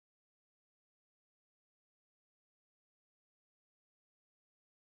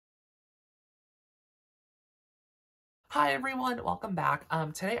Hi everyone, welcome back.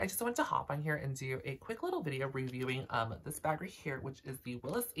 Today I just wanted to hop on here and do a quick little video reviewing this bag right here, which is the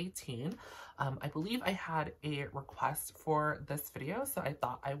Willis 18. I believe I had a request for this video, so I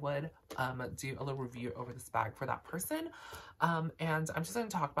thought I would do a little review over this bag for that person. And I'm just going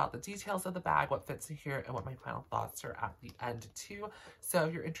to talk about the details of the bag, what fits in here, and what my final thoughts are at the end too. So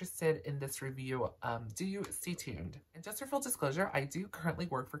if you're interested in this review, do stay tuned. And just for full disclosure, I do currently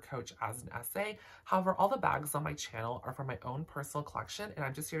work for Coach as an SA. However, all the bags on my channel are from my own personal collection, and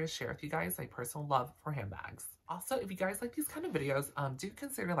I'm just here to share with you guys my personal love for handbags. Also, if you guys like these kind of videos, do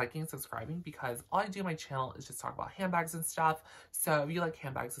consider liking and subscribing, because all I do on my channel is just talk about handbags and stuff. So if you like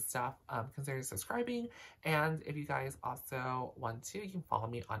handbags and stuff, consider subscribing. And if you guys also want to, you can follow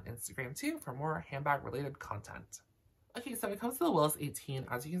me on Instagram too for more handbag related content. Okay, so when it comes to the Willis 18,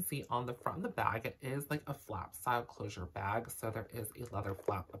 as you can see on the front of the bag, it is like a flap style closure bag. So there is a leather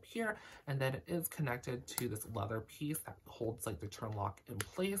flap up here, and then it is connected to this leather piece that holds like the turn lock in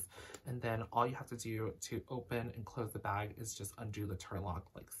place. And then all you have to do to open and close the bag is just undo the turn lock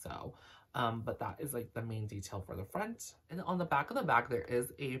like so. But that is like the main detail for the front. And on the back of the bag, there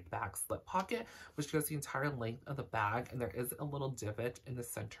is a back slip pocket, which goes the entire length of the bag. And there is a little divot in the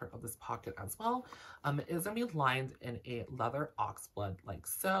center of this pocket as well. It is going to be lined in a leather oxblood like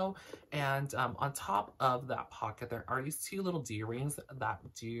so. And on top of that pocket, there are these two little D-rings that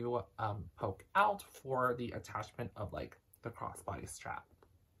do poke out for the attachment of like the crossbody strap.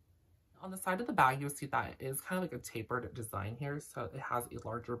 On the side of the bag, you'll see that it is kind of like a tapered design here. So it has a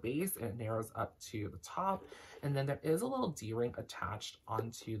larger base and it narrows up to the top. And then there is a little D-ring attached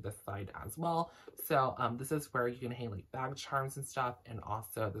onto the side as well. So this is where you can hang like bag charms and stuff. And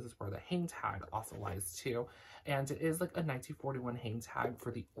also this is where the hang tag also lies too. And it is like a 1941 hang tag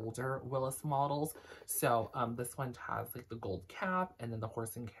for the older Willis models. So this one has like the gold cap and then the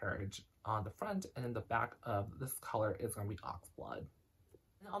horse and carriage on the front. And then the back of this color is going to be oxblood.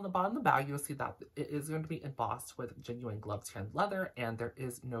 And on the bottom of the bag, you'll see that it is going to be embossed with genuine glove tanned leather, and there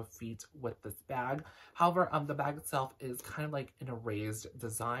is no feet with this bag. However, the bag itself is kind of like an erased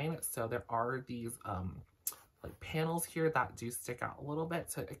design, so there are these like panels here that do stick out a little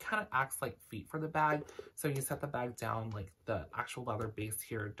bit, so it kind of acts like feet for the bag. So you set the bag down, like the actual leather base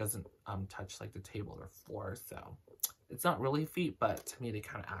here doesn't touch like the table or floor, so it's not really feet, but to me they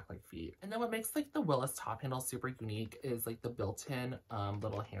kind of act like feet. And then what makes like the Willis top handle super unique is like the built-in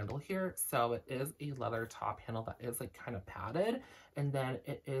little handle here. So it is a leather top handle that is like kind of padded, and then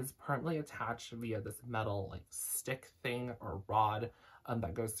it is permanently attached via this metal like stick thing or rod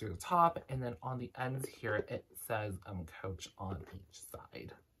that goes through the top. And then on the ends here it says Coach on each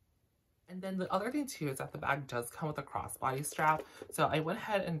side. And then the other thing too is that the bag does come with a crossbody strap. So I went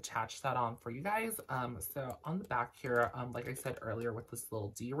ahead and attached that on for you guys. So on the back here, like I said earlier with this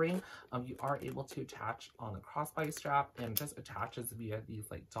little D-ring, you are able to attach on the crossbody strap, and just attaches via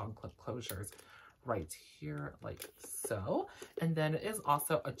these like dog clip closures right here like so. And then it is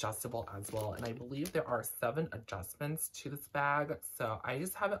also adjustable as well, and I believe there are 7 adjustments to this bag. So I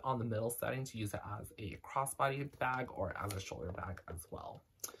just have it on the middle setting to use it as a crossbody bag or as a shoulder bag as well.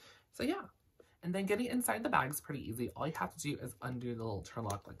 So yeah, and then getting inside the bag is pretty easy. All you have to do is undo the little turn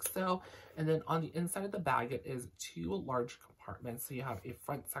lock like so. And then on the inside of the bag, it is 2 large compartments. So you have a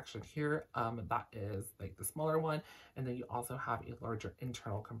front section here that is like the smaller one. And then you also have a larger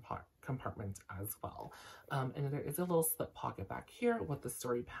internal compartment as well. And there is a little slip pocket back here with the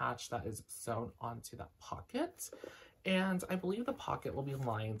story patch that is sewn onto that pocket. And I believe the pocket will be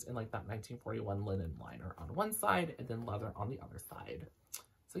lined in like that 1941 linen liner on one side and then leather on the other side.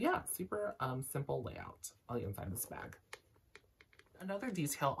 So yeah, super simple layout on the inside of this bag. Another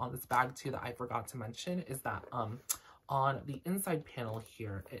detail on this bag too that I forgot to mention is that on the inside panel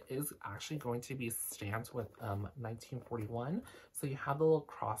here, it is actually going to be stamped with 1941. So you have the little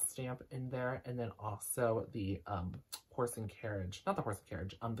cross stamp in there, and then also the horse and carriage, not the horse and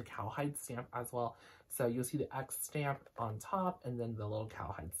carriage, the cowhide stamp as well. So you'll see the X stamp on top and then the little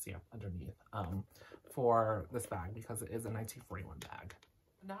cowhide stamp underneath for this bag, because it is a 1941 bag.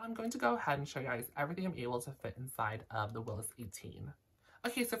 Now I'm going to go ahead and show you guys everything I'm able to fit inside of the Willis 18.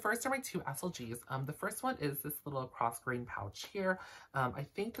 Okay, so first are my 2 SLGs. The first one is this little cross grain pouch here. I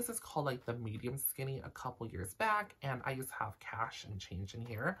think this is called like the medium skinny a couple years back, and I just have cash and change in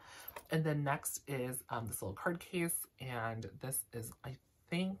here. And then next is this little card case, and this is, I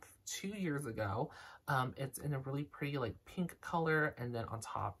think, 2 years ago. It's in a really pretty like pink color, and then on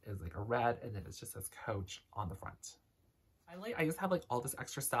top is like a red, and then it just says Coach on the front. Finally, I just have like all this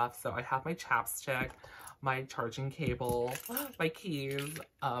extra stuff. So I have my chapstick, my charging cable, my keys,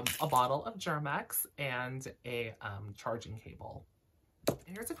 a bottle of Germex, and a charging cable.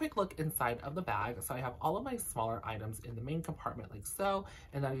 And here's a quick look inside of the bag. So I have all of my smaller items in the main compartment like so,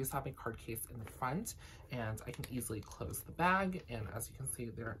 and then I just have my card case in the front, and I can easily close the bag. And as you can see,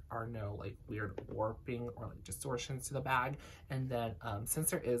 there are no like weird warping or like distortions to the bag. And then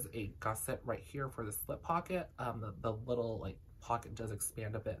since there is a gusset right here for the slip pocket, the little like pocket does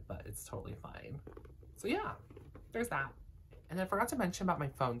expand a bit, but it's totally fine. So yeah, there's that. And I forgot to mention about my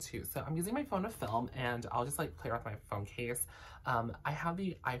phone too. So I'm using my phone to film, and I'll just like play around with my phone case. I have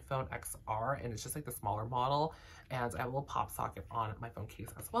the iPhone XR, and it's just like the smaller model, and I have a little pop socket on my phone case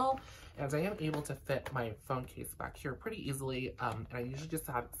as well. And I am able to fit my phone case back here pretty easily, and I usually just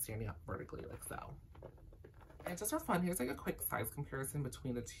have it standing up vertically like so. And just for fun, here's like a quick size comparison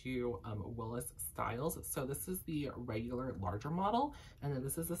between the two Willis styles. So this is the regular larger model, and then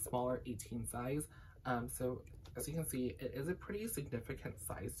this is the smaller 18 size. So as you can see, it is a pretty significant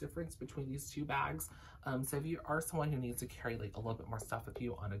size difference between these two bags. So if you are someone who needs to carry like a little bit more stuff with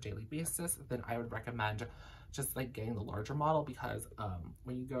you on a daily basis, then I would recommend just like getting the larger model, because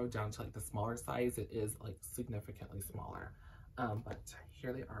when you go down to like the smaller size, it is like significantly smaller. But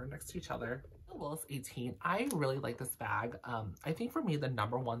here they are next to each other. The Willis 18, I really like this bag. I think for me, the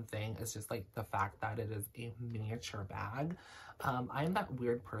number one thing is just like the fact that it is a miniature bag. I am that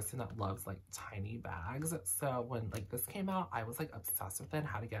weird person that loves like tiny bags. So when like this came out, I was like obsessed with it,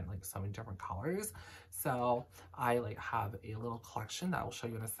 had to get in like so many different colors. So I like have a little collection that I'll show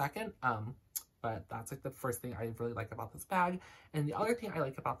you in a second. But that's like the first thing I really like about this bag. And the other thing I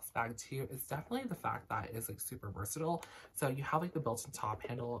like about this bag too is definitely the fact that it's like super versatile. So you have like the built-in top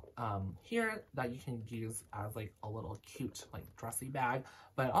handle here that you can use as like a little cute like dressy bag,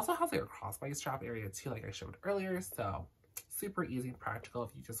 but it also has like a crossbody strap area too, like I showed earlier. So super easy and practical if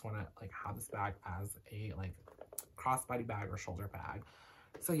you just want to like have this bag as a like crossbody bag or shoulder bag.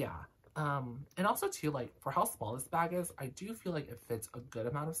 So yeah. And also too, like for how small this bag is, I do feel like it fits a good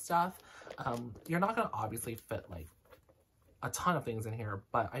amount of stuff. You're not gonna obviously fit like a ton of things in here,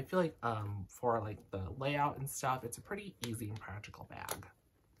 but I feel like for like the layout and stuff, it's a pretty easy and practical bag.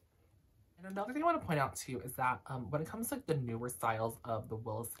 And another thing I want to point out too is that when it comes to like the newer styles of the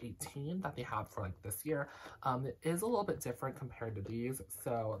Willis 18 that they have for like this year, it is a little bit different compared to these.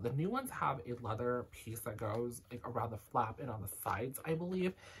 So the new ones have a leather piece that goes like around the flap and on the sides, I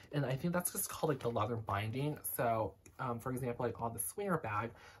believe. And I think that's just called like the leather binding. So for example, like on the Swinger bag,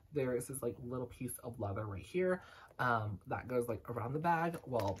 there is this like little piece of leather right here that goes like around the bag.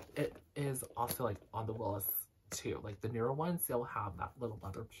 Well, it is also like on the Willis too. Like the newer ones, they'll have that little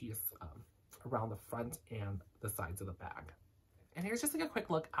leather piece around the front and the sides of the bag. And here's just like a quick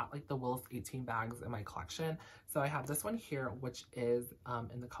look at like the Willis 18 bags in my collection. So I have this one here, which is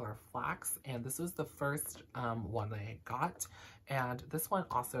in the color flax, and this was the first one that I got. And this one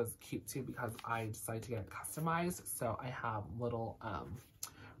also is cute too because I decided to get it customized. So I have little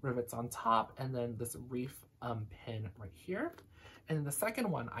rivets on top, and then this reef pin right here. And then the second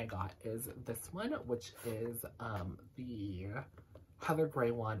one I got is this one, which is the heather gray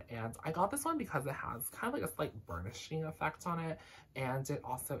one, and I got this one because it has kind of like a slight burnishing effect on it, and it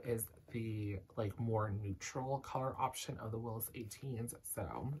also is the like more neutral color option of the Willis 18s.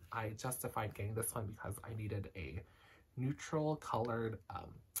 So I justified getting this one because I needed a neutral colored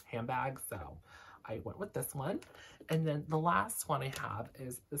handbag, so I went with this one. And then the last one I have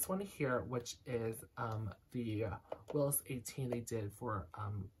is this one here, which is the Willis 18 they did for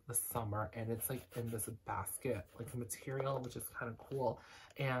the summer, and it's like in this basket like material, which is kind of cool,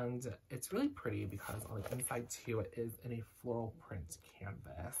 and it's really pretty because on the inside too it is in a floral print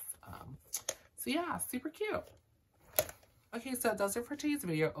canvas. So yeah, super cute. Okay, so that does it for today's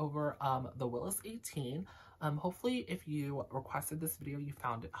video over the Willis 18. Hopefully if you requested this video, you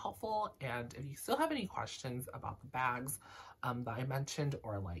found it helpful, and if you still have any questions about the bags that I mentioned,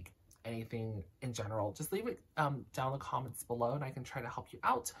 or like anything in general, just leave it down in the comments below and I can try to help you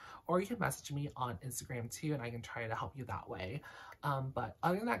out, or you can message me on Instagram too and I can try to help you that way. But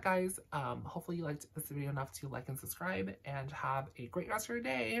other than that, guys, hopefully you liked this video enough to like and subscribe, and have a great rest of your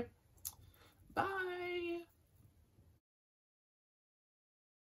day. Bye!